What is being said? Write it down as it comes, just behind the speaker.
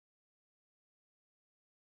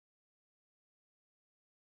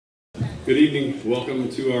Good evening. Welcome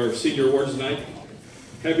to our senior awards night.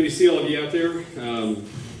 Happy to see all of you out there.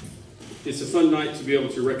 It's a fun night to be able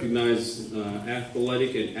to recognize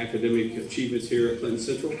athletic and academic achievements here at Clinton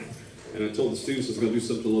Central. And I told the students I was going to do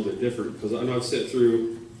something a little bit different because I know I've sat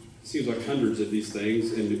through, it seems like hundreds of these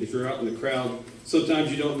things. And if you're out in the crowd,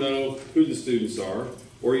 sometimes you don't know who the students are,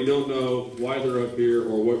 or you don't know why they're up here,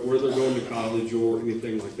 or where they're going to college, or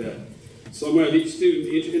anything like that. So I'm going to have each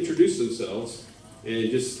student introduce themselves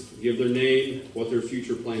and just give their name, what their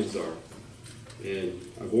future plans are. And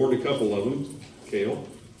I've warned a couple of them. Kale,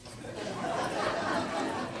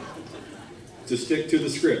 to stick to the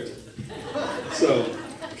script. So,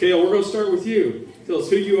 Kale, we're going to start with you. Tell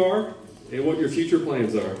us who you are and what your future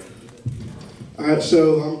plans are. All right,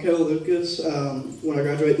 so I'm Kale Lucas. When I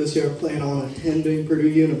graduate this year, I plan on attending Purdue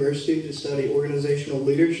University to study organizational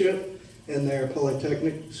leadership in their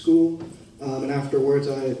Polytechnic school. And afterwards,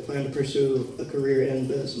 I plan to pursue a career in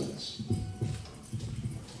business.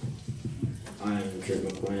 I'm Erick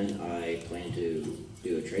McQuinn. I plan to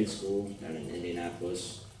do a trade school down in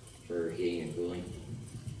Indianapolis for heating and cooling.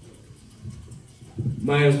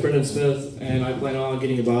 My name is Brendan Smith, and I plan on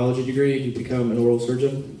getting a biology degree to become an oral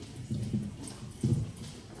surgeon.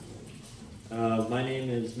 My name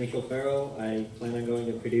is Mitchell Farrell. I plan on going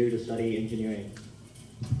to Purdue to study engineering.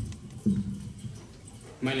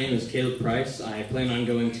 My name is Caleb Price. I plan on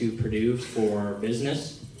going to Purdue for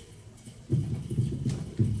business.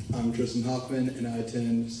 I'm Tristan Hoffman, and I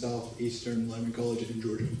attend Southeastern Lyman College in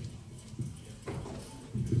Georgia.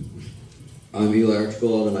 I'm Eli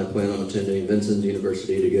Archibald, and I plan on attending Vincent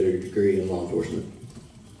University to get a degree in law enforcement.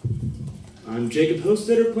 I'm Jacob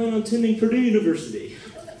Hostetter, plan on attending Purdue University.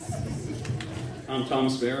 I'm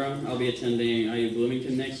Thomas Vera. I'll be attending IU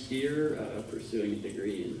Bloomington next year, pursuing a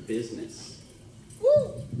degree in business.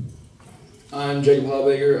 I'm Jacob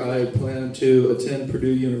Hobbaker. I plan to attend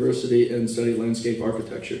Purdue University and study landscape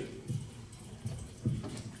architecture.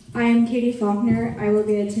 I am Katie Faulkner. I will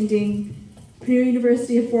be attending Purdue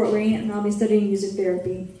University of Fort Wayne, and I'll be studying music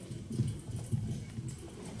therapy.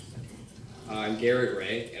 I'm Garrett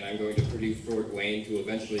Ray, and I'm going to Purdue Fort Wayne to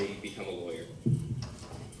eventually become a lawyer.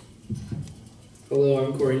 Hello,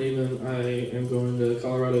 I'm Corey Neiman. I am going to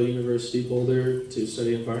Colorado University Boulder to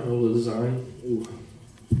study environmental design. Ooh.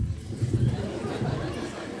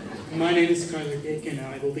 My name is Skylar Dick, and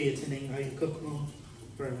I will be attending IU Kokomo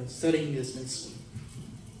for studying business.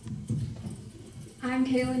 I'm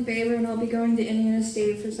Kaylin Baylor, and I'll be going to Indiana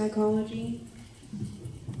State for psychology.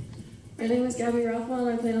 My name is Gabby Rothwell,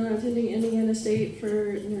 and I plan on attending Indiana State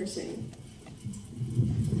for nursing.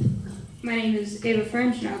 My name is Ava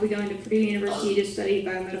French, and I'll be going to Purdue University to study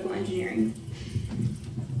biomedical engineering.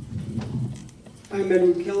 I'm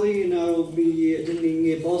Edward Kelly, and I will be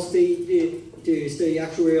attending Ball State to study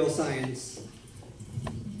actuarial science.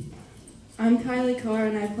 I'm Kylie Carr,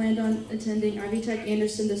 and I planned on attending Ivy Tech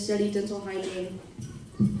Anderson to study dental hygiene.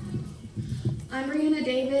 I'm Brianna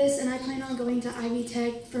Davis, and I plan on going to Ivy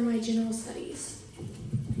Tech for my general studies.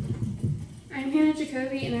 I'm Hannah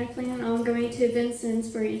Jacoby, and I plan on going to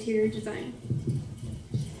Vincent's for interior design.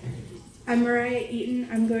 I'm Mariah Eaton.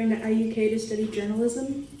 I'm going to IUK to study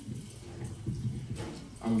journalism.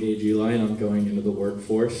 I'm Gage Eli, and I'm going into the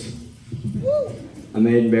workforce. I'm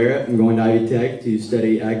Aiden Barrett. I'm going to Ivy Tech to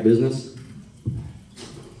study ag business.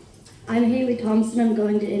 I'm Haley Thompson. I'm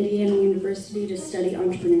going to Indiana University to study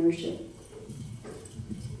entrepreneurship.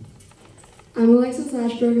 I'm Alexis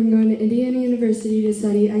Lashbrook. I'm going to Indiana University to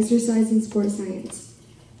study exercise and sports science.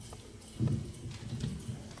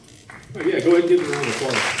 Oh, yeah, go ahead and give them a round of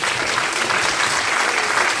applause.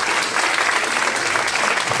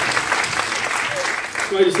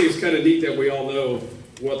 So I just think it's kind of neat that we all know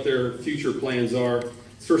what their future plans are.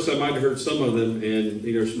 It's the first time I'd heard some of them, and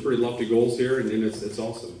there's some pretty lofty goals here, and it's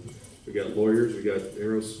awesome. We got lawyers, we got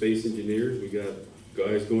aerospace engineers, we got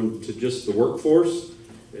guys going to just the workforce,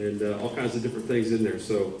 and all kinds of different things in there.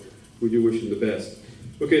 So we do wish them the best.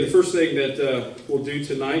 Okay, the first thing that we'll do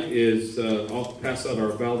tonight is I'll pass out our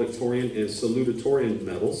valedictorian and salutatorian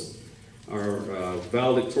medals. Our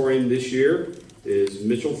valedictorian this year is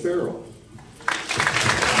Mitchell Farrell.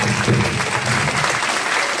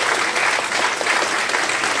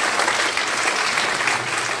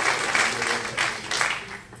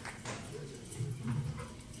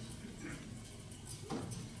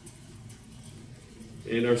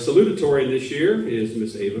 And our salutatorian this year is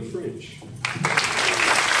Miss Ava French.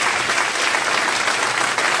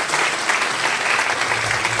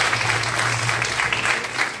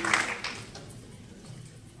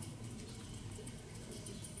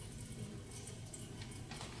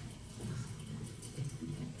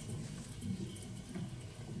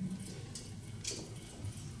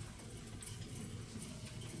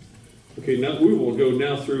 Okay, now we will go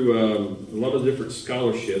now through a lot of different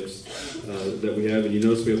scholarships that we have, and you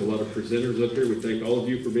notice we have a lot of presenters up here. We thank all of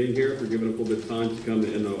you for being here, for giving up a little bit of time to come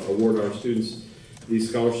and award our students these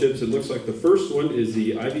scholarships. It looks like the first one is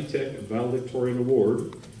the Ivy Tech Valedictorian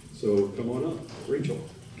Award. So come on up, Rachel.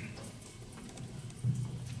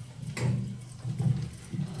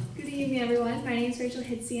 Good evening, everyone. My name is Rachel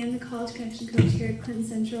Hitsey. I'm the College Connection Coach here at Clinton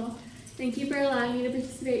Central. Thank you for allowing me to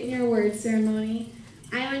participate in your award ceremony.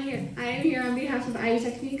 I am here on behalf of Ivy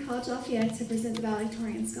Tech Community College Lafayette to present the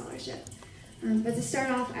Valedictorian Scholarship. But to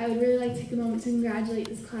start off, I would really like to take a moment to congratulate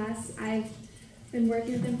this class. I've been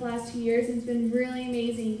working with them for the last 2 years, and it's been really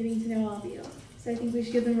amazing getting to know all of you. So I think we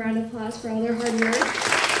should give them a round of applause for all their hard work.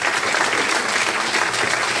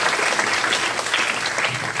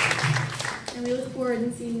 And we look forward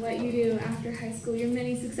to seeing what you do after high school, your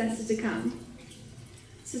many successes to come.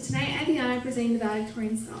 So tonight, I have the honor of presenting the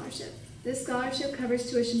Valedictorian Scholarship. This scholarship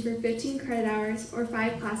covers tuition for 15 credit hours or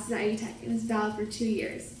 5 classes at Ivy Tech and is valid for 2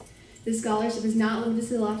 years. This scholarship is not limited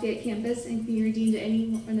to the Lafayette campus and can be redeemed at any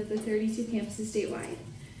one of the 32 campuses statewide.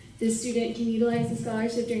 This student can utilize the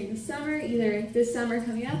scholarship during the summer, either this summer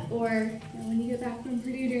coming up or when you get back from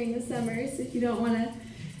Purdue during the summers, if you want a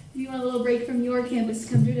little break from your campus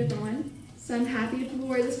to come to a different one. So I'm happy to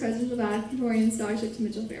award this Presidential Valedictorian Scholarship to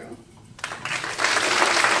Mitchell Farrell.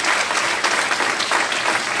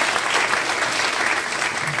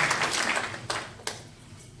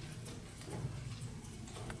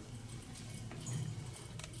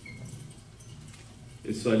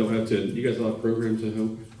 So I don't have to, you guys all have programs at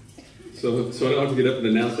home? So I don't have to get up and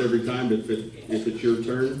announce every time if it's your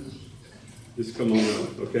turn? Just come on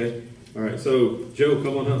up, okay? All right, so Joe,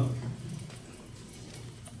 come on up.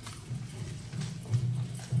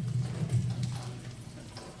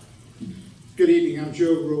 Good evening, I'm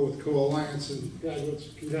Joe Rule with Co-Alliance, and graduates,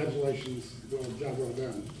 congratulations, job well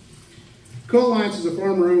done. Co-Alliance is a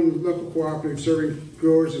farmer-owned local cooperative serving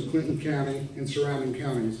growers in Clinton County and surrounding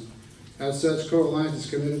counties. As such, Co-Alliance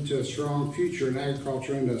is committed to a strong future in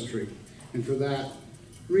agriculture industry, and for that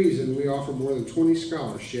reason, we offer more than 20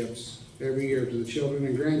 scholarships every year to the children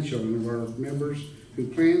and grandchildren of our members who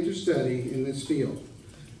plan to study in this field.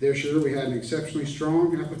 This year, we had an exceptionally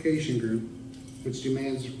strong application group, which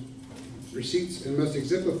demands receipts and must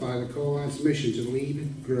exemplify the Co-Alliance mission to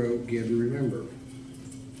lead, grow, give, and remember.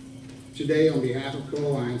 Today, on behalf of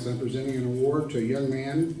Co-Alliance, I'm presenting an award to a young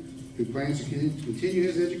man who plans to continue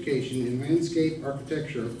his education in landscape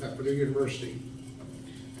architecture at Purdue University.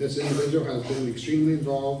 This individual has been extremely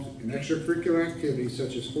involved in extracurricular activities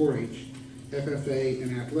such as 4-H, FFA,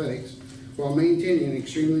 and athletics, while maintaining an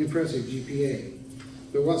extremely impressive GPA.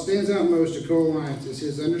 But what stands out most to Co-Alliance is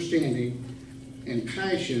his understanding and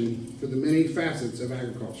passion for the many facets of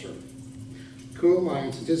agriculture.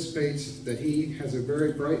 Co-Alliance anticipates that he has a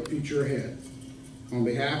very bright future ahead. On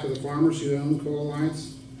behalf of the farmers who own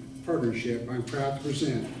Co-Alliance Partnership, I'm proud to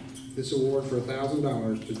present this award for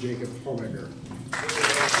 $1,000 to Jacob Hallbegger.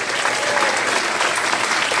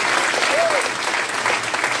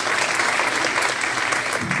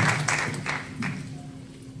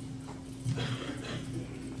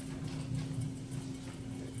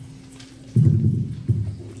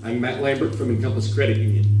 I'm Matt Lambert from Encompass Credit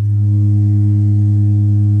Union.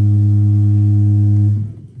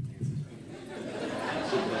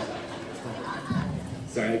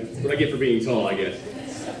 Sorry, what I get for being tall, I guess.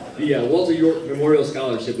 The Walter York Memorial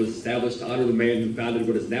Scholarship was established to honor the man who founded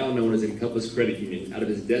what is now known as Encompass Credit Union out of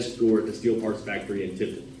his desk drawer at the steel parts factory in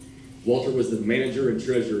Tipton. Walter was the manager and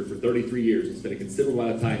treasurer for 33 years and spent a considerable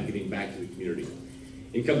amount of time giving back to the community.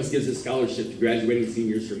 Encompass gives a scholarship to graduating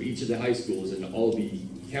seniors from each of the high schools in all the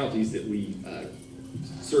counties that we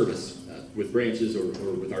service with branches or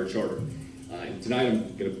with our charter. And tonight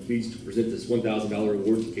I'm going to be pleased to present this $1,000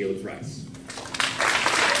 award to Caleb Price.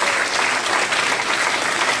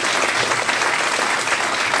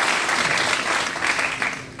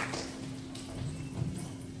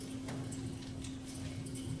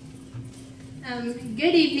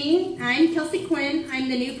 Good evening. I'm Kelsey Quinn. I'm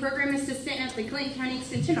the new program assistant at the Clinton County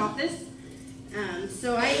Extension Office.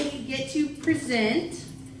 So I get to present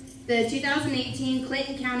the 2018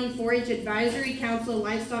 Clinton County 4-H Advisory Council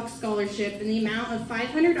Livestock Scholarship in the amount of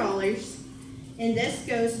 $500. And this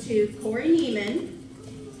goes to Corey Neiman,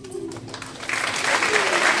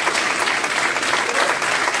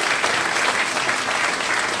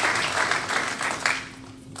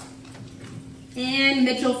 and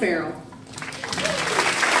Mitchell Farrell.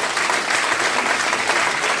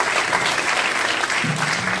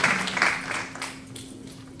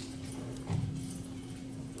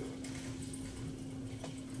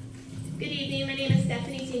 Good evening, my name is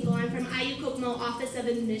Stephanie Tinkle. I'm from IU Kokomo Office of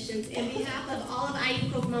Admissions. On behalf of all of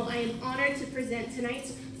IU Kokomo, I am honored to present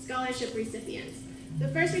tonight's scholarship recipients. The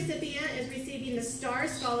first recipient is receiving the STAR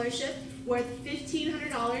Scholarship worth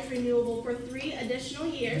 $1,500 renewable for 3 additional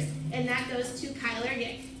years, and that goes to Kyler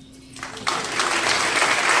Gick.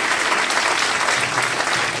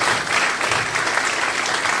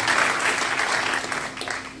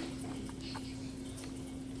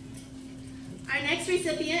 Our next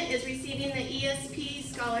recipient is receiving the ESP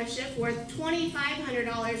Scholarship worth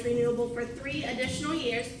 $2,500 renewable for 3 additional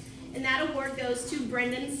years, and that award goes to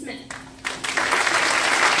Brendan Smith.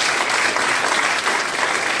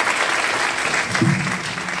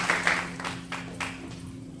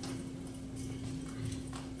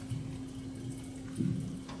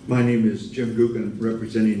 My name is Jim Gukin,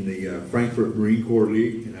 representing the Frankfurt Marine Corps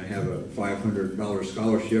League, and I have a $500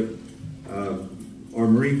 scholarship. Our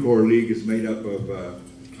Marine Corps League is made up of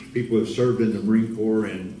people who have served in the Marine Corps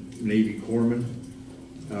and Navy corpsmen.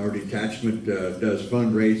 Our detachment does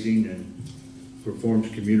fundraising and performs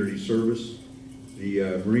community service.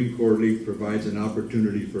 The Marine Corps League provides an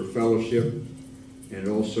opportunity for fellowship and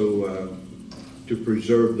also to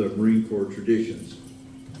preserve the Marine Corps traditions.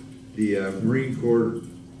 The Marine Corps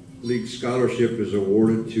League Scholarship is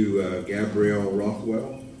awarded to Gabrielle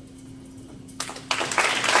Rothwell.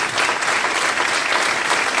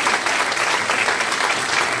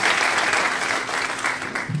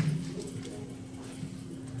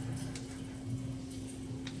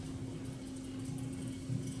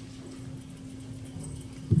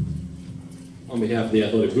 On behalf of the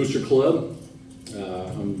Athletic Booster Club,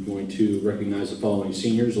 I'm going to recognize the following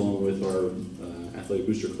seniors along with our Athletic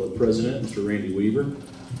Booster Club President, Mr. Randy Weaver.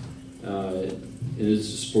 It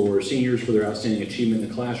is for seniors for their outstanding achievement in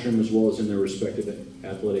the classroom as well as in their respective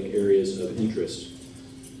athletic areas of interest.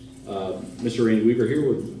 Mr. Randy Weaver here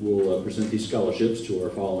will present these scholarships to our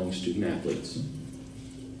following student athletes.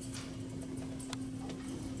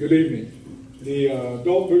 Good evening. The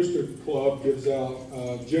Adult Booster Club gives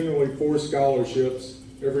out generally 4 scholarships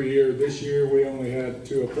every year. This year we only had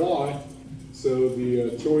 2 apply, so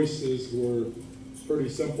the choices were pretty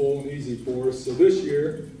simple and easy for us. So this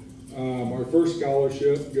year, our first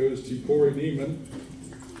scholarship goes to Corey Neiman.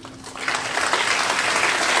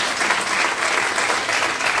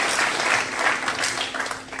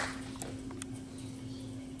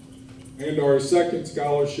 And our second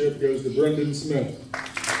scholarship goes to Brendan Smith.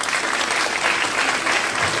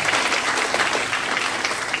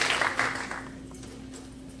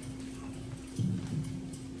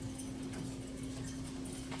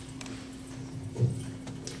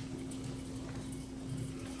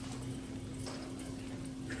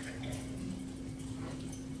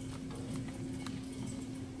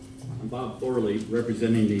 Bob Thorley,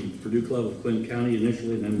 representing the Purdue Club of Clinton County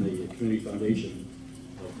initially, and then the Community Foundation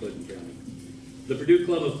of Clinton County. The Purdue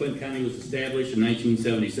Club of Clinton County was established in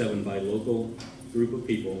 1977 by a local group of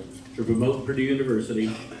people to promote Purdue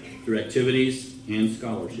University through activities and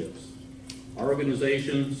scholarships. Our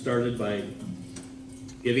organization started by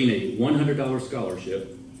giving a $100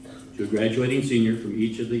 scholarship to a graduating senior from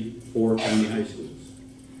each of the 4 county high schools.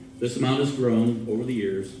 This amount has grown over the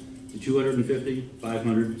years to $250,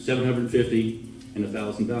 $500, $750, and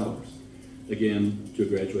 $1,000. Again, to a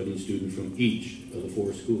graduating student from each of the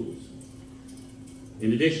 4 schools.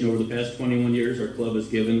 In addition, over the past 21 years, our club has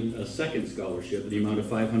given a second scholarship in the amount of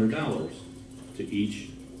 $500 to each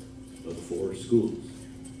of the 4 schools.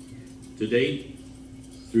 To date,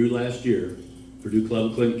 through last year, Purdue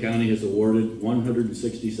Club of Clinton County has awarded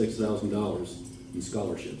 $166,000 in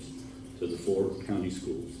scholarships to the 4 county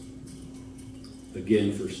schools.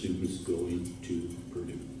 Again, for students going to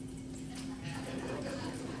Purdue.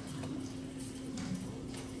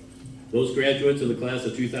 Those graduates of the class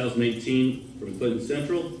of 2018 from Clinton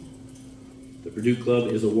Central, the Purdue Club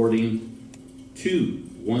is awarding 2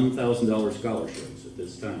 $1,000 scholarships at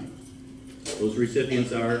this time. Those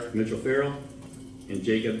recipients are Mitchell Farrell and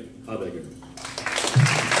Jacob Habegger.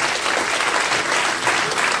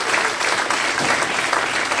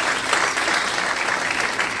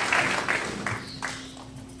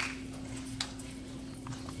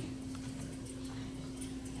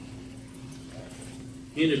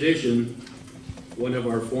 In addition, one of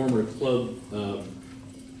our former club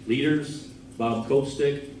leaders, Bob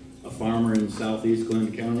Kopstick, a farmer in southeast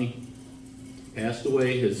Clinton County, passed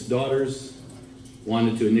away. His daughters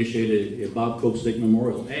wanted to initiate a Bob Kopstick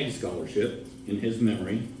Memorial Ag Scholarship in his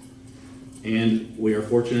memory, and we are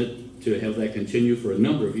fortunate to have that continue for a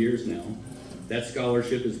number of years now. That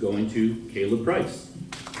scholarship is going to Caleb Price.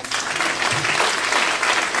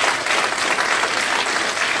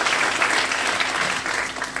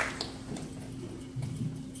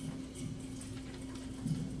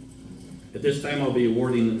 At this time, I'll be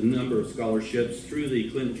awarding a number of scholarships through the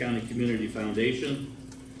Clinton County Community Foundation.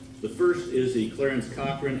 The first is the Clarence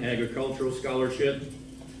Cochran Agricultural Scholarship.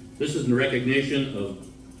 This is in recognition of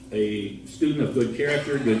a student of good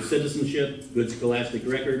character, good citizenship, good scholastic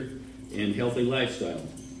record, and healthy lifestyle.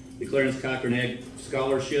 The Clarence Cochran Ag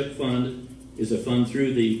Scholarship Fund is a fund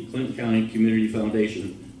through the Clinton County Community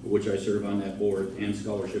Foundation, for which I serve on that board and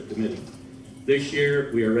scholarship committee. This year,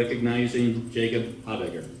 we are recognizing Jacob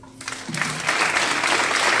Habegger.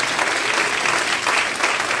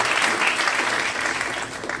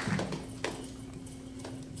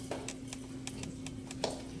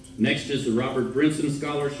 Next is the Robert Brinson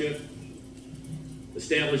Scholarship.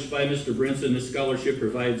 Established by Mr. Brinson, this scholarship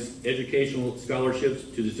provides educational scholarships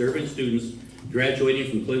to deserving students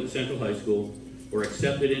graduating from Clinton Central High School or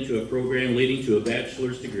accepted into a program leading to a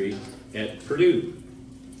bachelor's degree at Purdue.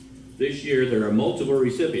 This year, there are multiple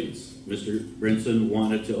recipients. Mr. Brinson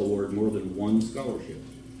wanted to award more than one scholarship.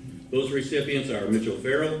 Those recipients are Mitchell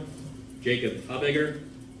Farrell, Jacob Habegger,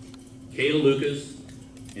 Kayla Lucas,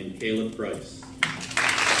 and Caleb Price.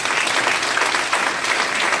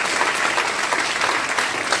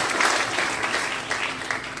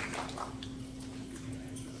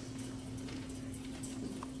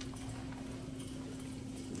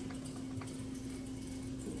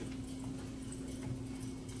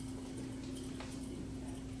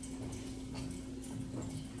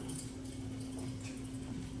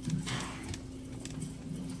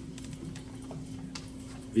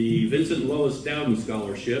 The Vincent and Lois Dowden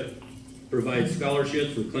Scholarship provides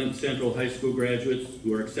scholarships for Clinton Central High School graduates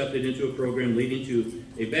who are accepted into a program leading to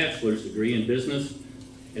a bachelor's degree in business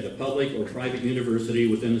at a public or private university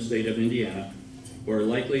within the state of Indiana, who are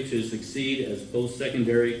likely to succeed as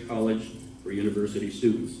post-secondary college or university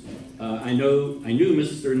students. I knew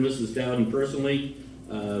Mr. and Mrs. Dowden personally.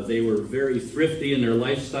 They were very thrifty in their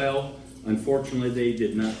lifestyle. Unfortunately, they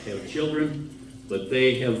did not have children, but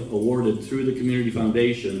they have awarded through the Community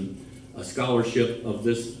Foundation a scholarship of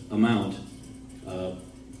this amount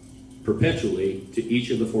perpetually to each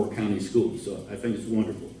of the 4 county schools. So I think it's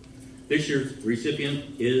wonderful. This year's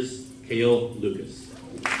recipient is Kale Lucas.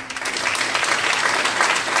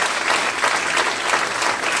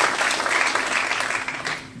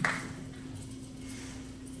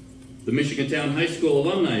 The Michigantown High School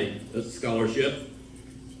Alumni Scholarship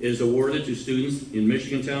is awarded to students in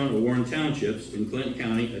Michigantown or Warren Townships in Clinton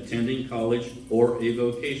County attending college or a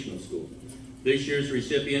vocational school. This year's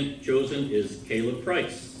recipient chosen is Caleb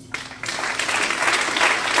Price.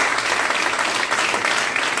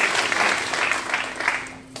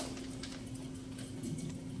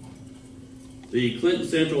 The Clinton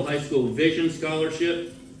Central High School Vision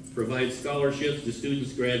Scholarship provides scholarships to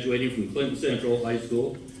students graduating from Clinton Central High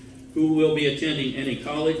School who will be attending any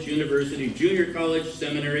college, university, junior college,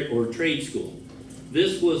 seminary, or trade school.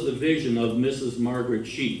 This was the vision of Mrs. Margaret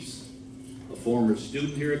Sheets, a former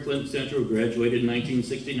student here at Clinton Central who graduated in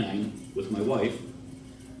 1969 with my wife,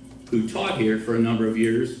 who taught here for a number of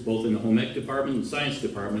years, both in the home ec department and science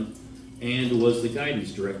department, and was the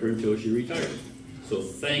guidance director until she retired. So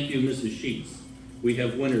thank you, Mrs. Sheets. We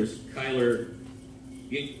have winners Kyler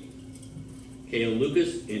Gick, Kale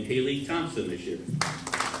Lucas, and Haley Thompson this year.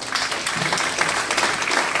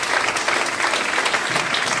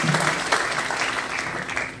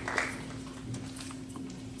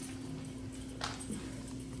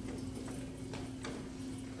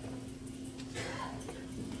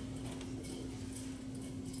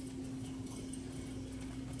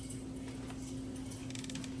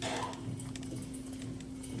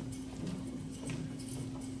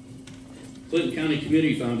 Clinton County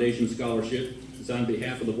Community Foundation Scholarship is on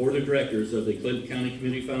behalf of the Board of Directors of the Clinton County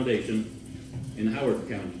Community Foundation and Howard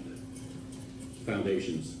County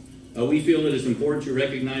Foundations. We feel it is important to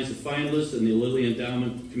recognize the finalists in the Lilly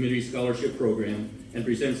Endowment Community Scholarship Program and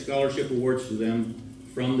present scholarship awards to them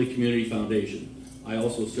from the Community Foundation. I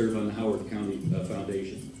also serve on the Howard County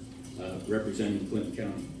Foundation, representing Clinton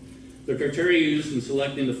County. The criteria used in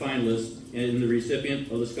selecting the finalists and the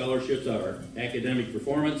recipient of the scholarships are academic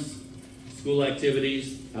performance, school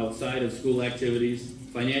activities, outside of school activities,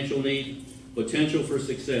 financial need, potential for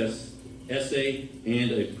success, essay, and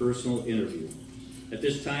a personal interview. At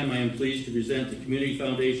this time, I am pleased to present the Community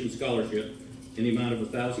Foundation Scholarship in the amount of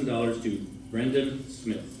 $1,000 to Brendan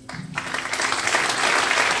Smith.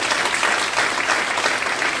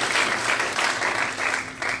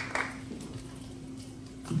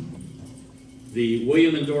 The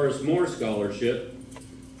William and Doris Moore Scholarship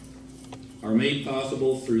are made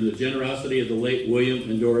possible through the generosity of the late William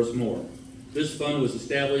and Doris Moore. This fund was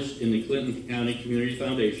established in the Clinton County Community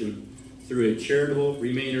Foundation through a charitable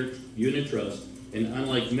remainder unit trust and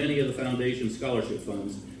unlike many of the foundation's scholarship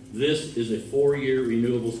funds, this is a 4-year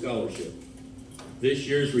renewable scholarship. This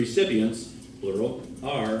year's recipients, plural,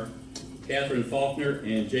 are Catherine Faulkner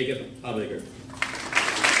and Jacob Habiger.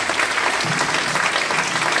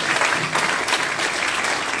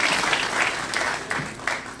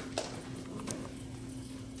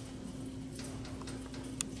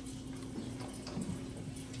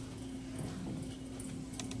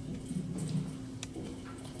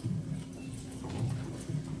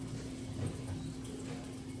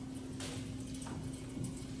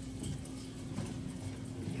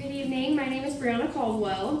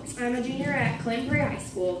 Caldwell. I'm a junior at Clinton Prairie High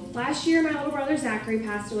School. Last year, my little brother Zachary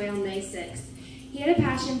passed away on May 6th. He had a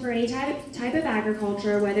passion for any type of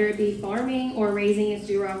agriculture, whether it be farming or raising his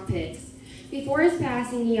Duroc pigs. Before his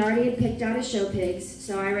passing, he already had picked out his show pigs,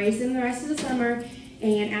 so I raised them the rest of the summer,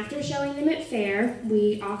 and after showing them at fair,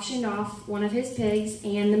 we auctioned off one of his pigs,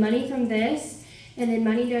 and the money from this, and then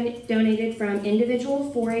money donated from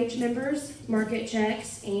individual 4-H members, market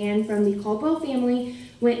checks, and from the Caldwell family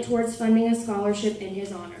went towards funding a scholarship in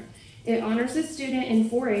his honor. It honors a student in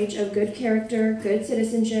 4-H of good character, good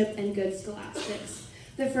citizenship, and good scholastics.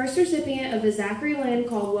 The first recipient of the Zachary Lynn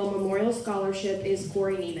Caldwell Memorial Scholarship is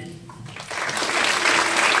Corey Neiman.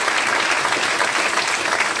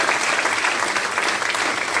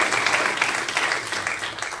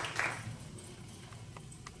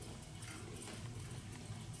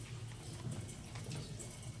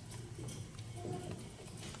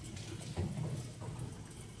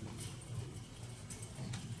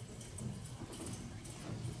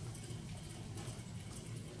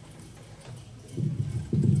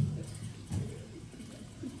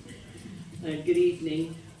 Good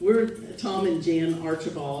evening. We're Tom and Jan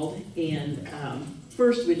Archibald, and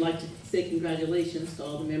first we'd like to say congratulations to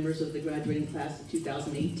all the members of the graduating class of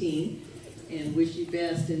 2018 and wish you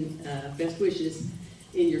best wishes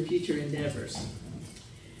in your future endeavors.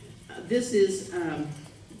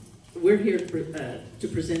 We're here to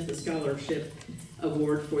present the scholarship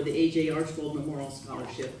award for the A.J. Archibald Memorial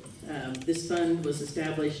Scholarship. This fund was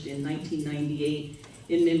established in 1998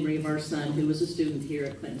 in memory of our son, who was a student here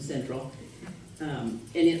at Clinton Central.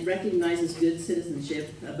 And it recognizes good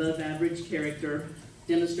citizenship, above average character,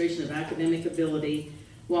 demonstration of academic ability,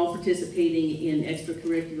 while participating in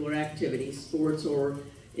extracurricular activities, sports or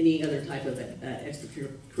any other type of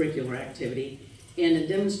extracurricular activity, and a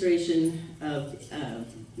demonstration of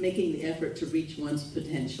making the effort to reach one's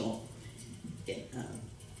potential.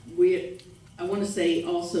 I want to say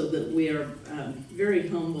also that we are very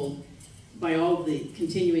humbled by all the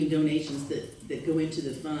continuing donations that go into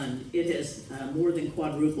the fund. It has more than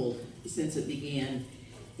quadrupled since it began,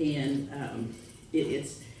 and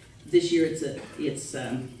this year it's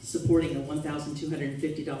supporting a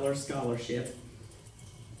 $1,250 scholarship,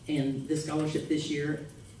 and the scholarship this year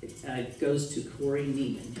goes to Corey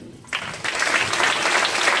Neiman.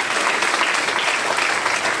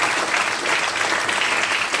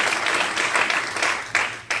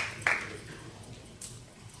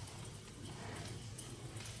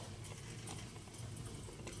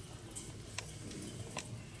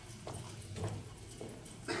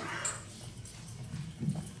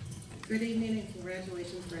 Good evening and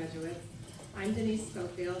congratulations, graduates. I'm Denise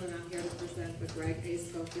Schofield, and I'm here to present the Greg A.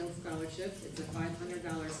 Schofield Scholarship. It's a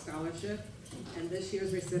 $500 scholarship, and this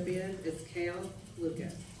year's recipient is Kale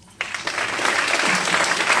Lucas.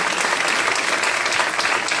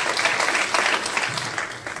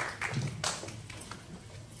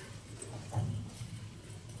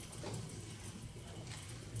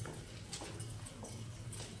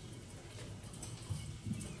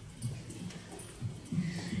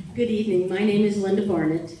 Good evening. My name is Linda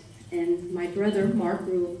Barnett, and my brother, Mark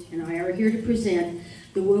Rule, and I are here to present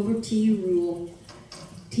the Wilbur T. Rule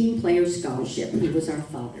Team Player Scholarship. He was our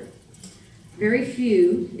father. Very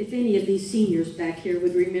few, if any, of these seniors back here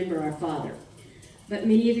would remember our father, but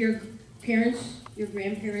many of your parents, your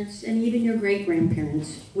grandparents, and even your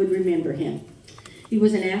great-grandparents would remember him. He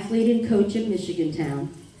was an athlete and coach at Michigan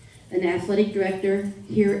Town, an athletic director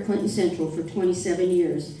here at Clinton Central for 27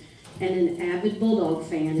 years, and an avid Bulldog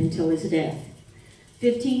fan until his death.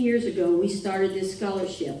 15 years ago, we started this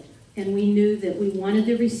scholarship, and we knew that we wanted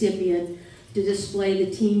the recipient to display the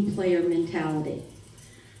team player mentality.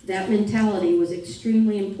 That mentality was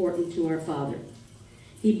extremely important to our father.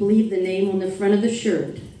 He believed the name on the front of the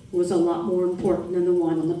shirt was a lot more important than the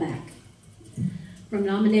one on the back. From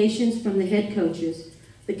nominations from the head coaches,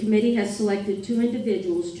 the committee has selected 2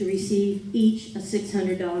 individuals to receive each a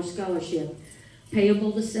 $600 scholarship,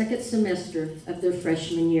 payable the second semester of their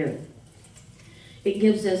freshman year. It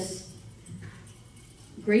gives us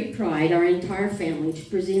great pride, our entire family, to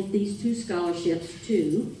present these 2 scholarships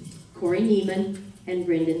to Corey Neiman and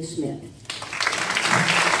Brendan Smith.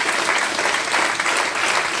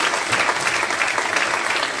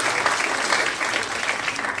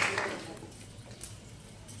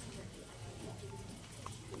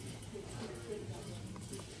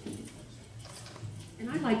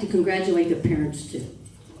 And I'd like to congratulate the parents too.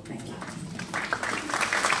 Thank you.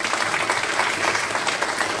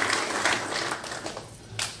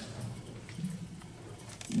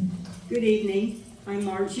 Good evening. I'm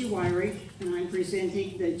Margie Wyrick, and I'm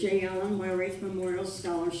presenting the J. Allen Wyrick Memorial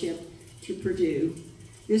Scholarship to Purdue.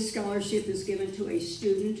 This scholarship is given to a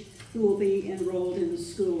student who will be enrolled in the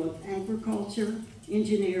School of Agriculture,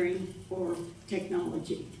 Engineering, or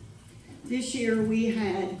Technology. This year we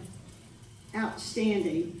had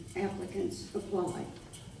outstanding applicants apply.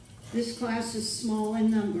 This class is small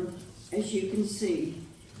in number, as you can see.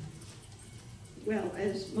 Well,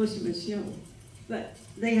 as most of us know, but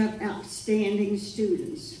they have outstanding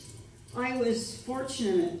students. I was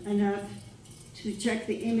fortunate enough to check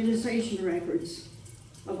the immunization records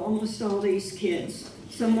of almost all these kids.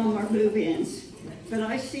 Some of them are move-ins, but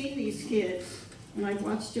I've seen these kids and I've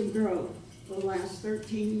watched them grow for the last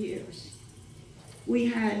 13 years. We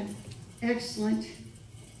had excellent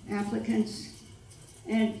applicants,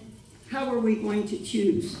 and how are we going to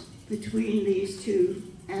choose between these 2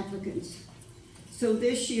 applicants? So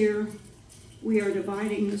this year, we are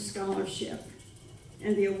dividing the scholarship,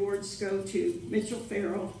 and the awards go to Mitchell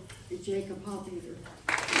Farrell and Jacob Hoppeter.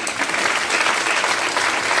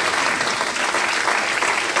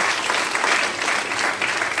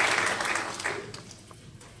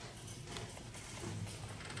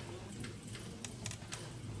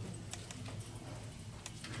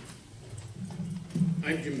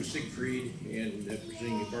 I'm Jim Siegfried, and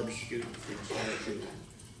presenting the Barbara Student Scholarship.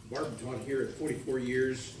 Barbara taught here at 44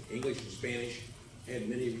 years, English and Spanish. Had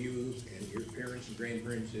many of you and your parents and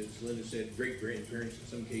grandparents, as Linda said, great-grandparents in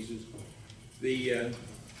some cases. The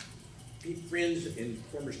friends and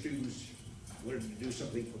former students wanted to do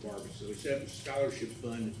something for Barbara, so we set up a scholarship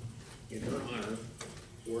fund in her honor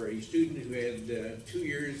for a student who had 2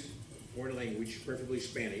 years foreign language, preferably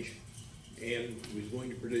Spanish, and was going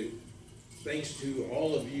to Purdue. Thanks to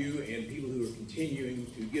all of you and people who are continuing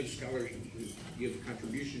to give scholarships, to give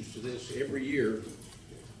contributions to this every year,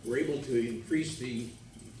 we're able to increase the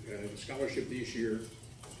scholarship this year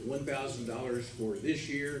to $1,000 for this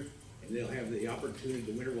year, and they'll have the opportunity,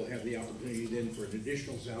 the winner will have the opportunity then for an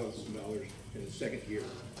additional $1,000 in the second year.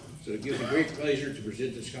 So it gives me great pleasure to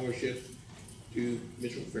present the scholarship to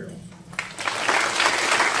Mitchell Farrell.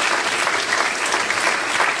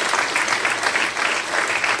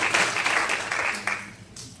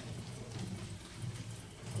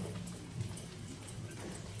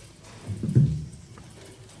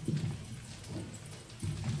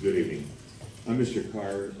 Good evening. I'm Mr.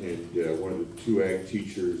 Carr, and one of the 2 ag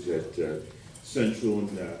teachers at Central,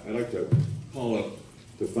 and I'd like to call up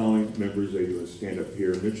the following members. They want to stand up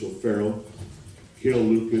here: Mitchell Farrell, Cale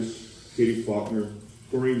Lucas, Katie Faulkner,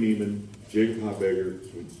 Corey Neiman, Jacob Hoppeter,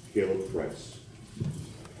 and Caleb Price.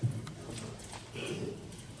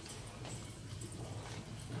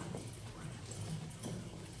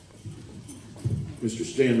 Mr.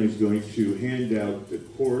 Stanley is going to hand out the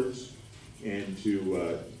cords, and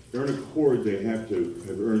to earn a cord, they have to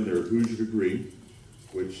have earned their Hoosier degree,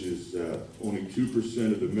 which is only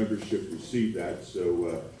 2% of the membership receive that,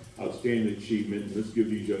 so outstanding achievement. And let's give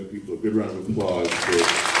these young people a good round of applause for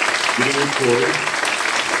getting their cord.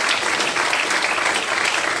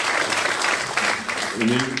 And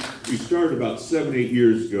then we started about 7, 8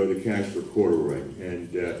 years ago, the Cash for Corduroy,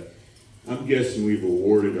 and I'm guessing we've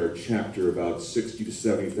awarded our chapter about $60,000 to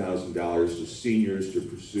 $70,000 to seniors to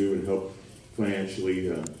pursue and help financially,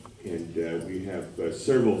 and we have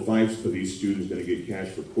several fights for these students going to get Cash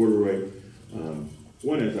for Corduroy.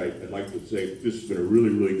 One is, I'd like to say, this has been a really,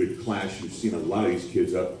 really good class. You've seen a lot of these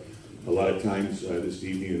kids up a lot of times this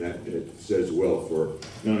evening, and that says well for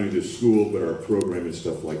not only the school, but our program and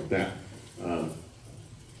stuff like that.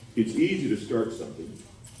 It's easy to start something,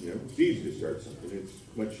 it's easy to start something. It's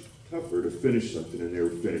much tougher to finish something, and they're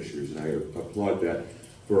finishers, and I applaud that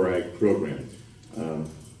for our ag program.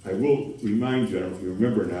 I will remind you, I don't know if you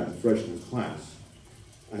remember or not, in freshman class,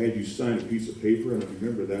 I had you sign a piece of paper. I don't know if you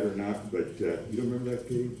remember that or not, but you don't remember that,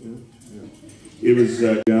 Katie? No? No. It was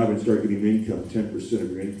a job and start getting income. 10% of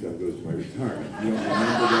your income goes to my retirement. You don't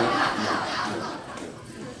remember that?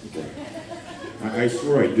 No. Okay. I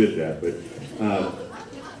swear I did that, but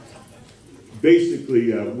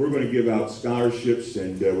basically, we're going to give out scholarships,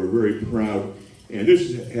 and we're very proud. And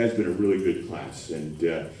this has been a really good class. And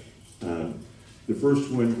The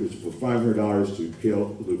first one is for $500 to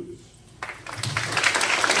Cale Lucas.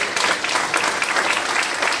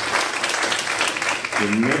 The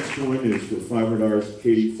next one is for $500 to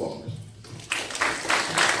Katie Faulkner.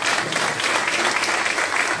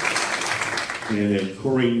 And then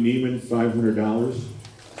Corey Neiman, $500.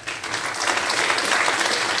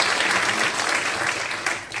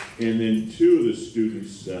 And then two of the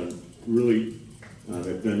students really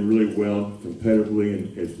have done really well competitively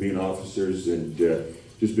and as being officers and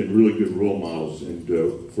just been really good role models. And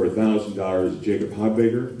for $1,000, Jacob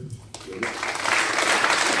Hobbaker.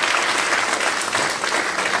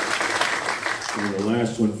 And the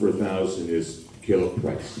last one for $1,000 is Caleb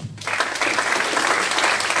Price.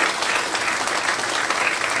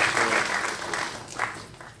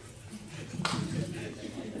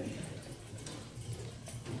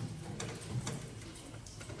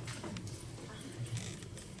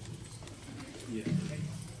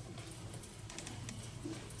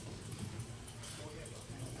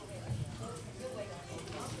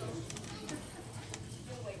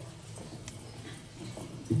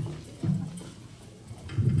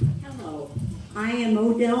 I am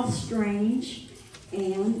Odell Strange,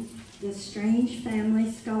 and the Strange Family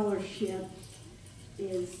Scholarship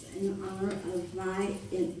is in honor of my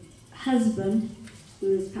husband,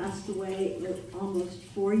 who has passed away almost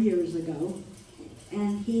 4 years ago.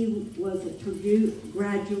 And he was a Purdue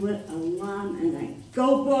graduate, alum, and a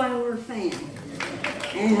Go Boiler fan.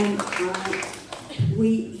 And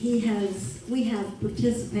we have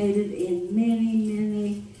participated in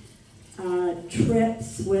many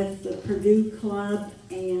trips with the Purdue Club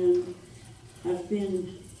and have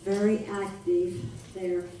been very active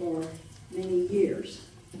there for many years.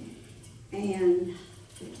 And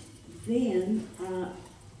then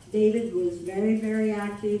David was very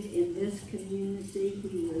active in this community.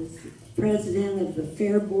 He was president of the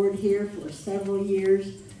Fair Board here for several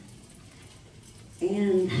years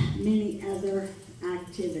and many other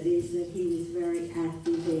activities that he was very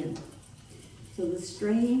active in. So the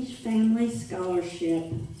Strange Family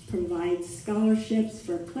Scholarship provides scholarships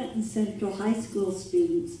for Clinton Central High School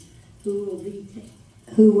students who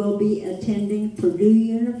will be attending Purdue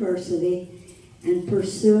University and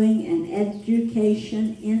pursuing an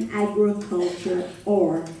education in agriculture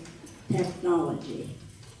or technology.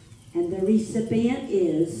 And the recipient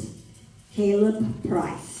is Caleb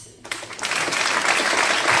Price.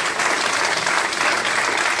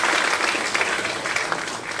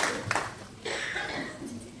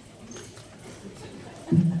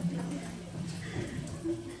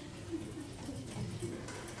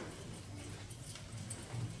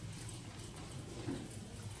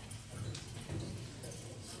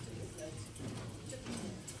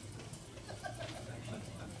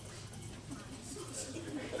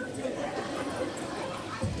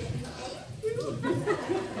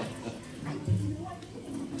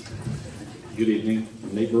 Good evening.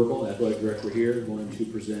 I'm Nate Burkle, Athletic Director here, going to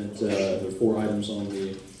present, there are 4 items on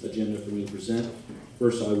the agenda for me to present.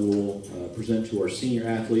 First, I will present to our senior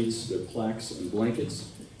athletes their plaques and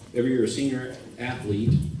blankets. Every year, a senior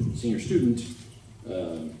athlete, senior student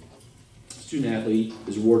athlete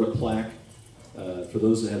is awarded a plaque for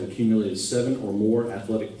those that have accumulated 7 or more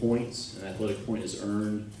athletic points. An athletic point is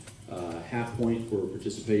earned half point for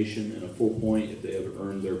participation and a full point if they have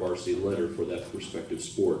earned their varsity letter for that respective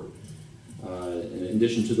sport. In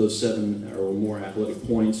addition to those 7 or more athletic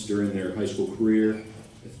points during their high school career,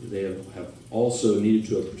 they have also needed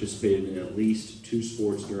to have participated in at least 2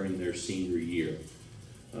 sports during their senior year.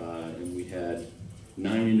 And we had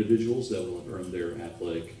 9 individuals that will have earned their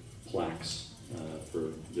athletic plaques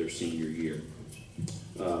for their senior year.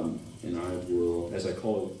 And I will, as I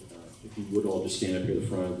call it, if you would all just stand up here in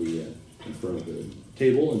front of the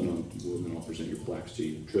table, and then I'll present your plaques to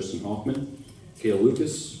you. Tristan Hoffman, Cale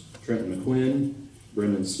Lucas, Trenton McQuinn,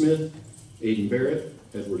 Brendan Smith, Aiden Barrett,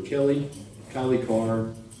 Edward Kelly, Kylie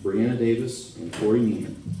Carr, Brianna Davis, and Corey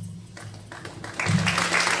Neiman.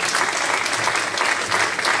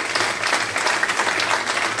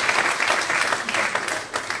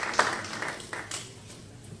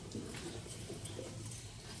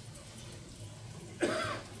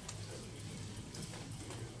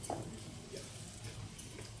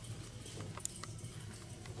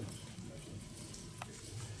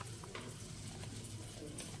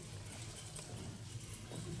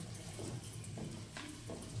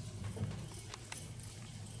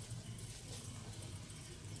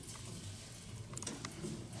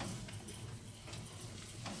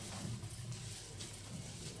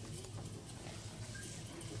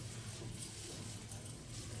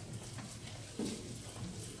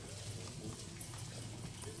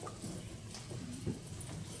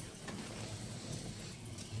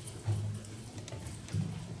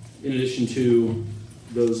 In addition to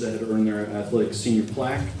those that have earned their athletic senior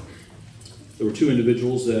plaque, there were 2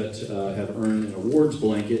 individuals that have earned an awards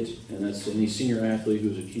blanket, and that's any senior athlete who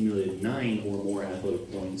has accumulated 9 or more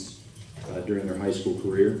athletic points during their high school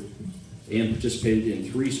career and participated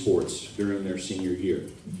in 3 sports during their senior year.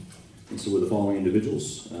 And so with the following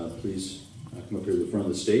individuals, please come up here to the front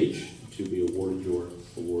of the stage to be awarded your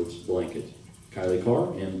awards blanket. Kylie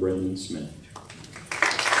Carr and Brendan Smith.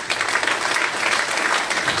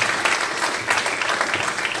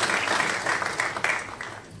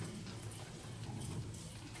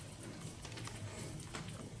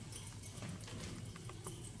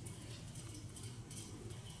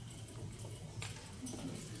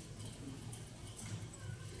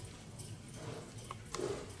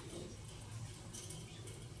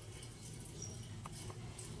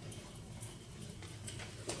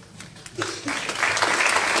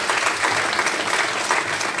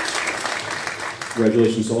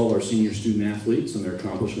 Congratulations to all our senior student athletes and their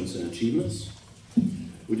accomplishments and achievements.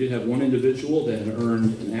 We did have one individual that had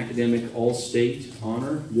earned an academic all-state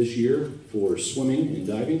honor this year for swimming and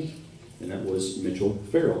diving, and that was Mitchell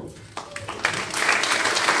Farrell.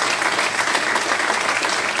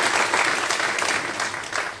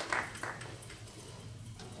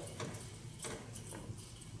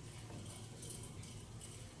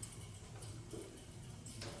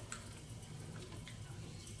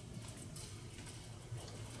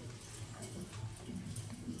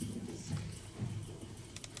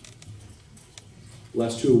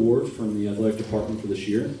 Last 2 awards from the athletic department for this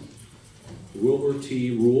year. The Wilbur T.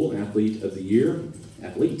 Rule Athletes of the Year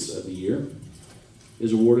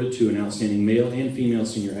is awarded to an outstanding male and female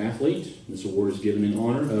senior athlete. This award is given in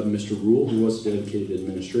honor of Mr. Rule, who was a dedicated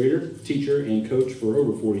administrator, teacher, and coach for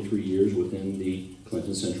over 43 years within the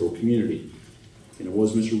Clinton Central community. And it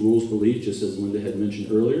was Mr. Rule's belief, just as Linda had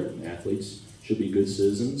mentioned earlier, athletes should be good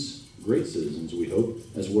citizens, great citizens, we hope,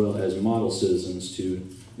 as well as model citizens to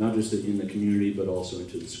not just in the community, but also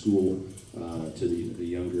into the school, to the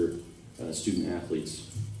younger student athletes.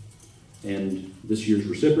 And this year's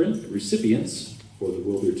recipients for the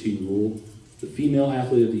Wilbur T. Rule, the Female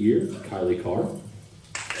Athlete of the Year, Kylie Carr.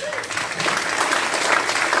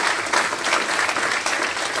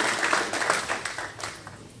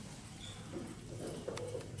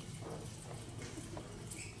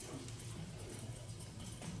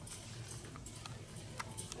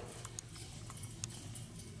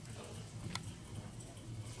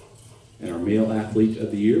 And our Male Athlete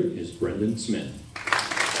of the Year is Brendan Smith.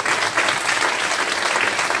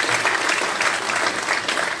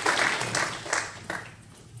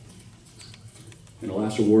 And the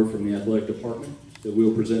last award from the athletic department that we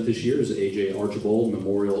will present this year is the A.J. Archibald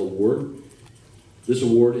Memorial Award. This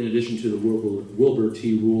award, in addition to the Wilbur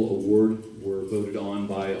T. Rule Award, were voted on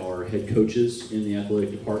by our head coaches in the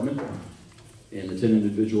athletic department. And the 10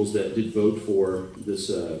 individuals that did vote for this,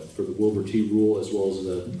 for the Wilbur T. Rule, as well as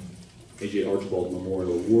the A.J. Archibald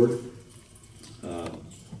Memorial Award,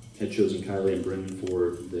 had chosen Kylie and Brendan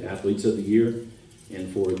for the Athletes of the Year,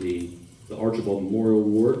 and for the Archibald Memorial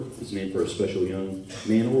Award is named for a special young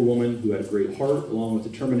man or woman who had a great heart, along with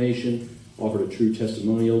determination, offered a true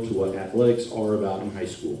testimonial to what athletics are about in high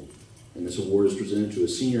school. And this award is presented to a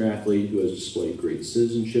senior athlete who has displayed great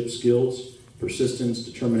citizenship skills, persistence,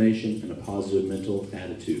 determination, and a positive mental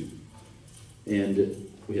attitude. And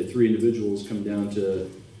we had 3 individuals come down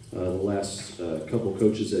to the last couple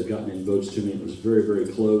coaches that had gotten in votes to me. It was very, very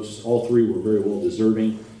close. All 3 were very well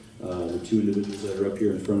deserving. The 2 individuals that are up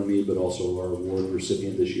here in front of me, but also our award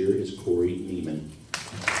recipient this year is Corey Neiman.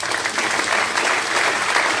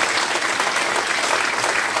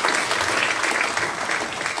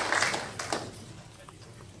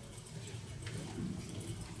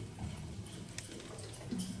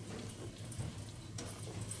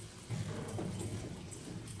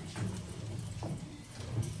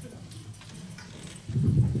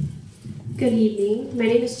 Good evening. My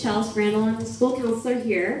name is Chelsea Randall. I'm the school counselor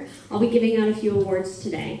here. I'll be giving out a few awards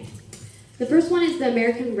today. The first one is the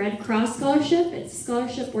American Red Cross Scholarship. It's a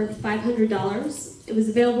scholarship worth $500. It was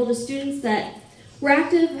available to students that were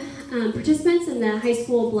active participants in the high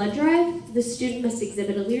school blood drive. The student must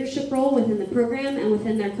exhibit a leadership role within the program and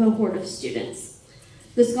within their cohort of students.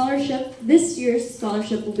 The scholarship, this year's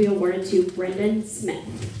scholarship, will be awarded to Brendan Smith.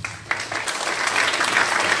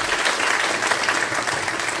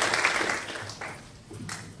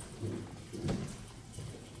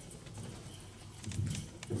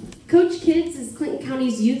 Coach Kids is Clinton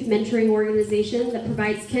County's youth mentoring organization that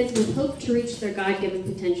provides kids with hope to reach their God-given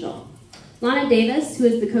potential. Lana Davis, who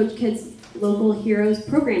is the Coach Kids Local Heroes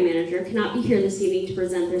Program Manager, cannot be here this evening to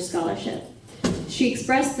present their scholarship. She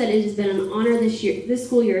expressed that it has been an honor this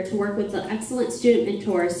school year to work with the excellent student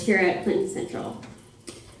mentors here at Clinton Central.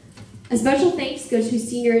 A special thanks goes to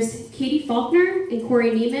seniors Katie Faulkner and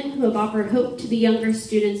Corey Neiman, who have offered hope to the younger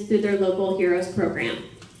students through their local Heroes program.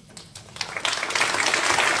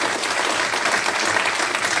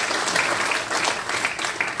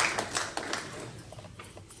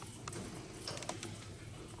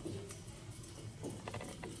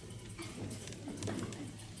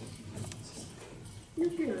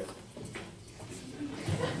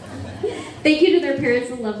 Thank you to their parents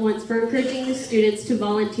and loved ones for encouraging the students to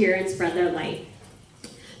volunteer and spread their light.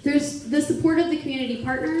 Through the support of the community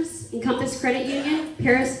partners, Encompass Credit Union,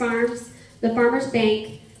 Paris Farms, the Farmers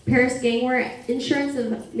Bank, Paris Gangware Insurance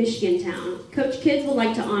of Michigantown, Coach Kids would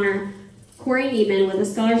like to honor Corey Neiman with a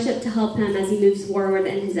scholarship to help him as he moves forward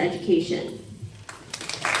in his education.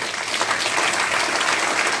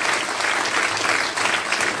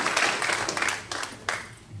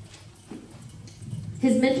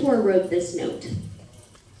 His mentor wrote this note.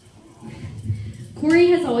 Corey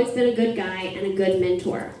has always been a good guy and a good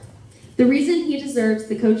mentor. The reason he deserves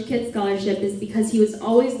the Coach Kid Scholarship is because he was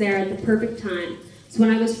always there at the perfect time. So when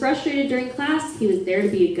I was frustrated during class, he was there to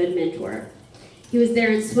be a good mentor. He was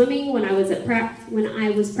there in swimming when I was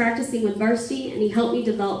practicing with varsity, and he helped me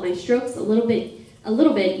develop my strokes a little bit,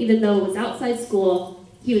 even though it was outside school.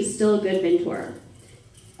 He was still a good mentor.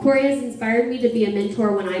 Corey has inspired me to be a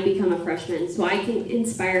mentor when I become a freshman, so I can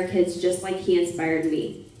inspire kids just like he inspired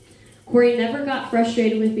me. Corey never got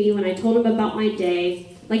frustrated with me when I told him about my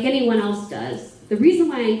day, like anyone else does. The reason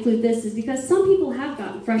why I include this is because some people have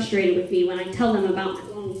gotten frustrated with me when I tell them about my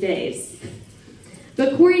long days.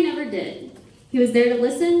 But Corey never did. He was there to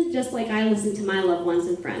listen, just like I listen to my loved ones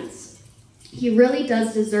and friends. He really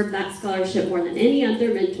does deserve that scholarship more than any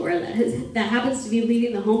other mentor that happens to be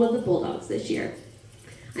leading the home of the Bulldogs this year.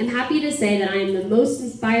 I'm happy to say that I am the most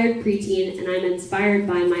inspired preteen, and I'm inspired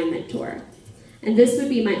by my mentor. And this would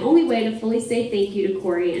be my only way to fully say thank you to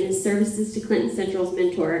Corey and his services to Clinton Central's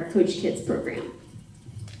mentor, Coach Kids program.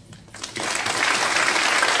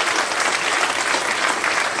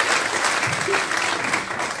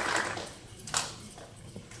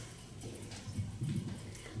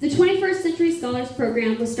 The 21st Century Scholars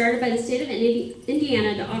Program was started by the state of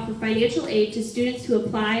Indiana to offer financial aid to students who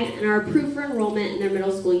apply and are approved for enrollment in their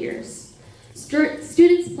middle school years.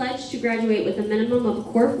 Students pledge to graduate with a minimum of a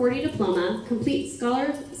Core 40 diploma, complete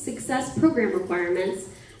Scholar Success Program requirements,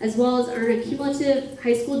 as well as earn a cumulative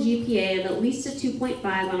high school GPA of at least a 2.5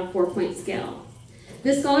 on a 4-point scale.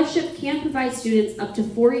 This scholarship can provide students up to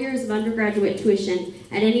 4 years of undergraduate tuition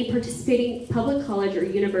at any participating public college or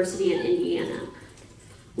university in Indiana.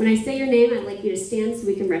 When I say your name, I'd like you to stand so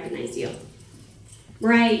we can recognize you.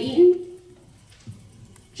 Mariah Eaton,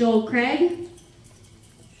 Joel Craig,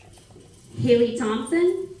 Haley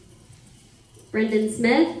Thompson, Brendan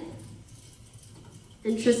Smith,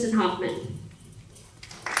 and Tristan Hoffman.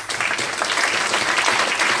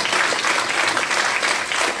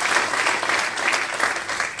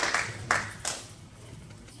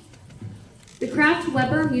 The Kraft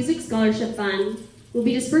Weber Music Scholarship Fund will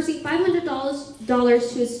be dispersing $500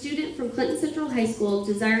 to a student from Clinton Central High School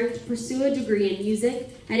desiring to pursue a degree in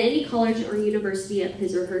music at any college or university of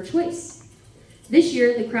his or her choice. This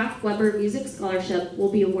year, the Kraft Weber Music Scholarship will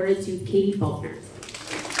be awarded to Katie Faulkner.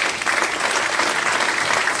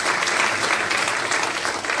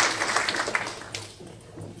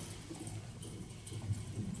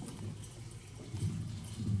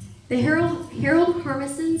 The Harold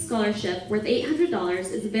Harmison Scholarship, worth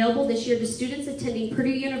 $800, is available this year to students attending Purdue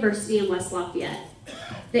University in West Lafayette.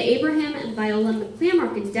 The Abraham and Viola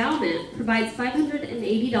McClamrock Endowment provides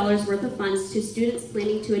 $580 worth of funds to students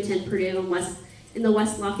planning to attend Purdue in the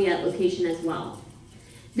West Lafayette location as well.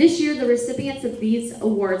 This year, the recipients of these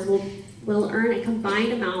awards will earn a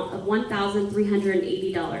combined amount of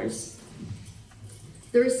 $1,380.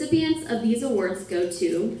 The recipients of these awards go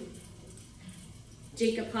to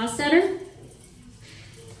Jacob Hostetter,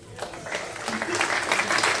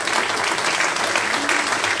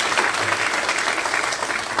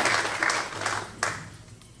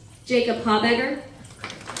 Jacob Habegger,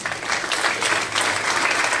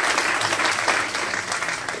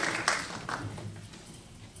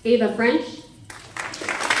 Ava French,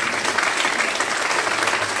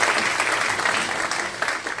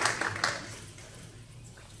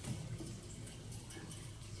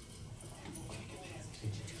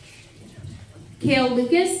 Kale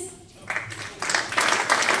Lucas,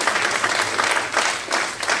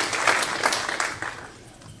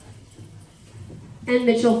 and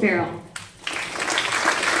Mitchell Farrell.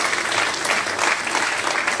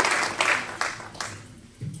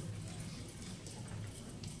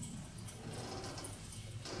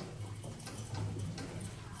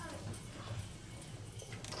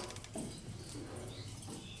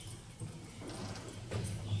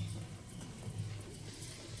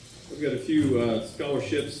 we've got a few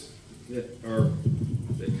scholarships that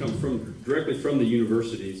come directly from the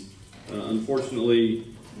universities. Unfortunately,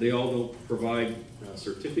 they all don't provide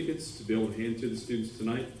certificates to be able to hand to the students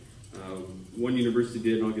tonight. One university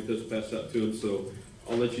did, and I'll get those passed out to them, so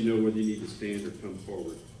I'll let you know whether you need to stand or come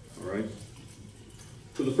forward. All right?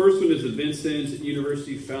 So the first one is the Vincennes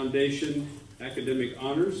University Foundation Academic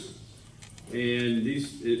Honors, and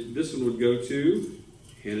this one would go to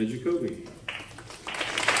Hannah Jacoby.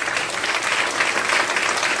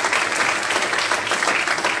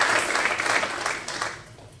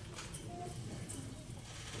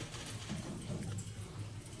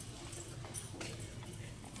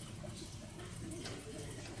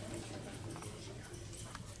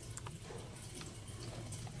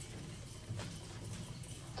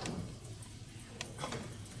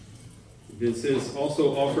 Vincennes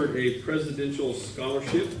also offered a presidential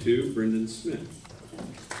scholarship to Brendan Smith.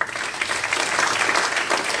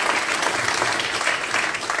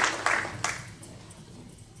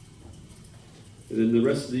 And then the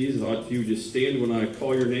rest of these, if you would just stand when I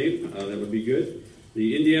call your name, that would be good.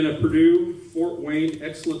 The Indiana Purdue Fort Wayne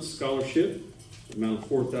Excellence Scholarship, amount of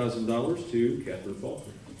 $4,000 to Catherine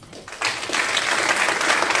Faulkner.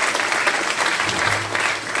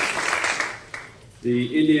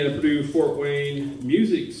 The Indiana Purdue Fort Wayne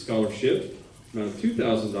Music Scholarship, amount of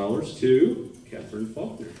 $2,000 to Catherine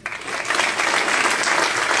Faulkner.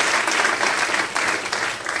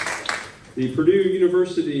 The Purdue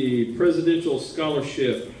University Presidential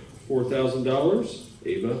Scholarship, $4,000,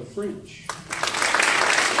 Ava French.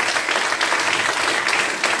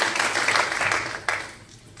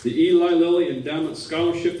 The Eli Lilly Endowment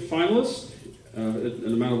Scholarship finalist, an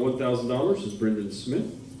amount of $1,000, is Brendan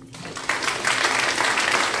Smith.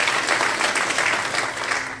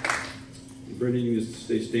 Brendan, you can just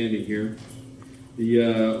stay standing here.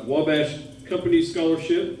 The Wabash Company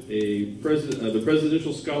Scholarship, the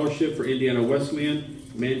Presidential Scholarship for Indiana Wesleyan,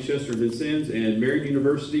 Manchester Vincennes, and Marion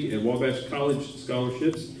University and Wabash College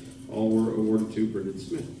scholarships, all were awarded to Brendan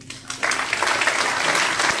Smith.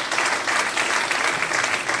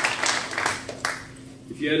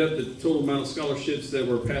 If you add up the total amount of scholarships that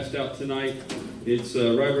were passed out tonight, it's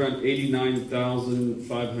right around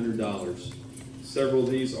 $89,500. Several of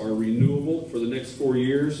these are renewable for the next 4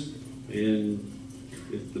 years, and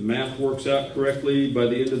if the math works out correctly, by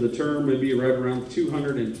the end of the term, maybe right around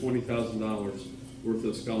 $220,000 worth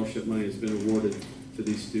of scholarship money has been awarded to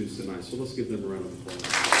these students tonight. So let's give them a round of applause.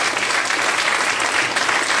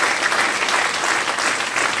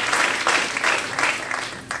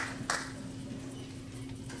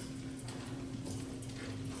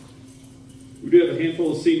 We do have a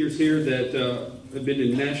handful of seniors here that have been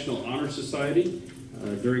in National Honor Society.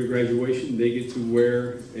 During graduation, they get to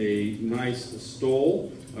wear a nice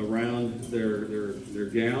stole around their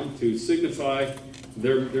gown to signify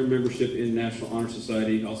their membership in National Honor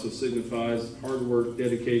Society. Also signifies hard work,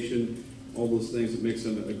 dedication, all those things that makes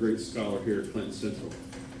them a great scholar here at Clinton Central.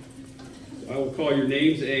 So I will call your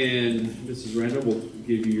names, and Mrs. Randall will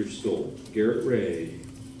give you your stole. Garrett Ray.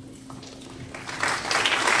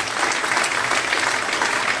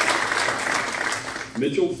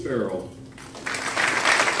 Mitchell Farrell.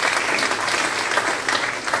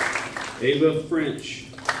 Ava French.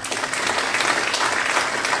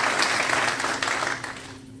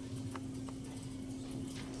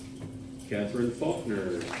 Catherine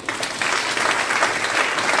Faulkner.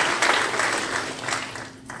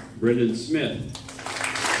 Brendan Smith.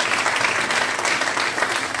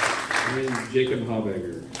 And Jacob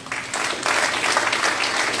Haubegger.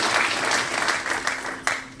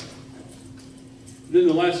 Then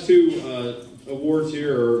the last two awards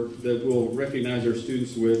here that we'll recognize our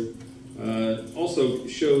students with also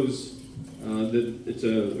shows that it's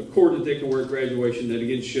a cord that they can wear at graduation that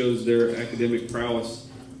again shows their academic prowess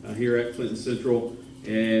here at Clinton Central,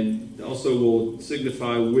 and also will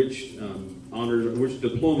signify which which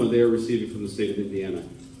diploma they are receiving from the state of Indiana.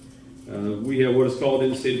 We have what is called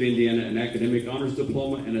in the state of Indiana an academic honors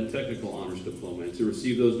diploma and a technical honors diploma. And to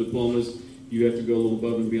receive those diplomas, you have to go a little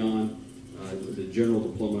above and beyond the general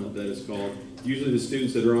diploma that is called. Usually the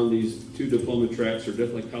students that are on these two diploma tracks are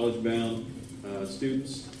definitely college-bound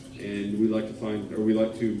students, and we like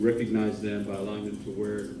to recognize them by allowing them to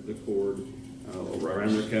wear the cord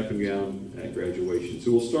around their cap and gown at graduation.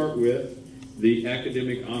 So we'll start with the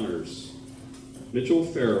academic honors. Mitchell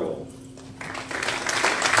Farrell.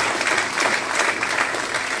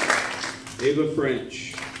 Ava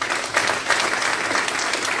French.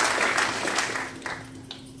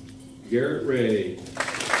 Garrett Ray.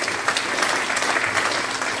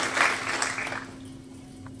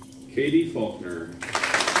 Katie Faulkner.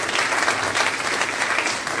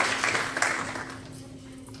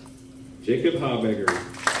 Jacob Habegger.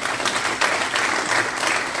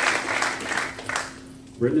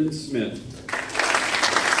 Brendan Smith.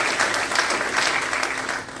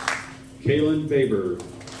 Kaylin Baber.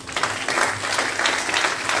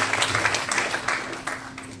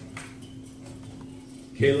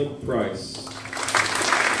 Caleb Price.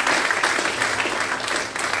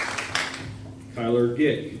 Kyler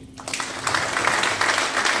Gick.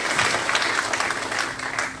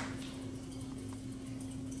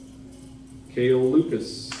 Cale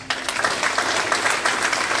Lucas.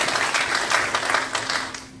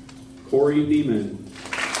 Corey Neiman.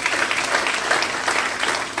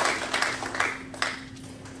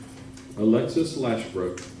 Alexis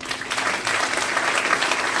Lashbrook.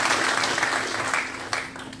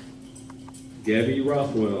 Gabby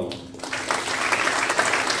Rothwell.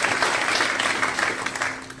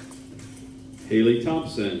 Haley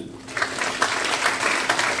Thompson.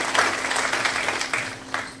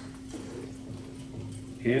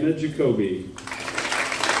 Hannah Jacoby.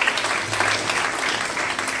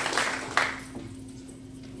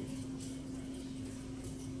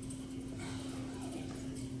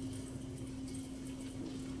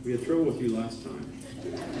 We had trouble with you last time,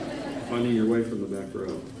 finding your way from the back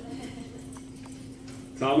row.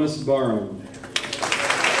 Thomas Barham.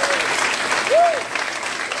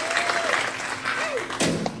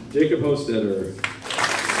 Jacob Hostetter.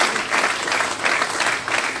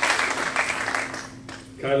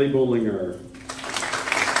 Kylie Bollinger.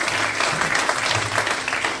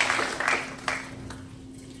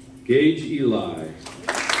 Gage Eli.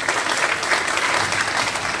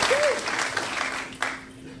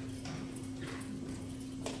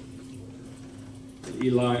 And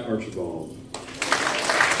Eli Archibald.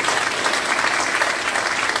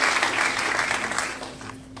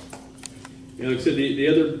 And like I said, the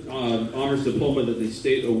other honors diploma that the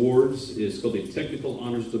state awards is called the Technical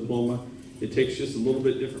Honors Diploma. It takes just a little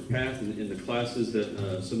bit different path in the classes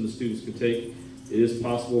that some of the students can take. It is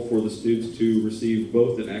possible for the students to receive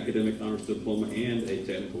both an academic honors diploma and a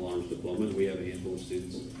technical honors diploma, and we have a handful of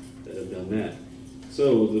students that have done that.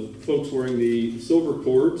 So the folks wearing the silver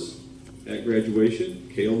cords at graduation,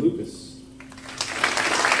 Cale Lucas.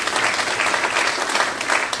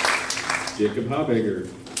 Jacob Habegger.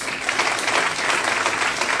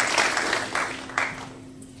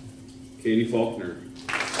 Katie Faulkner.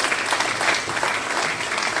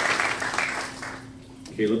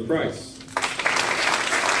 Caleb Price.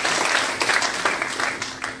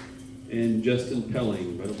 And Justin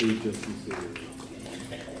Pelling. I don't believe Justin's here.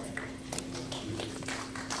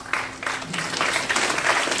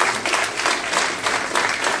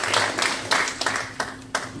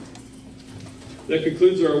 That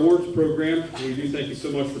concludes our awards program. We do thank you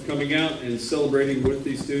so much for coming out and celebrating with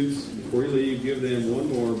these students. Before you leave, give them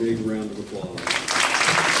one more big round of applause.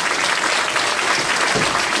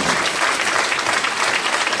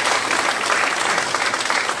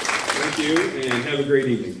 Thank you, and have a great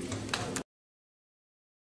evening.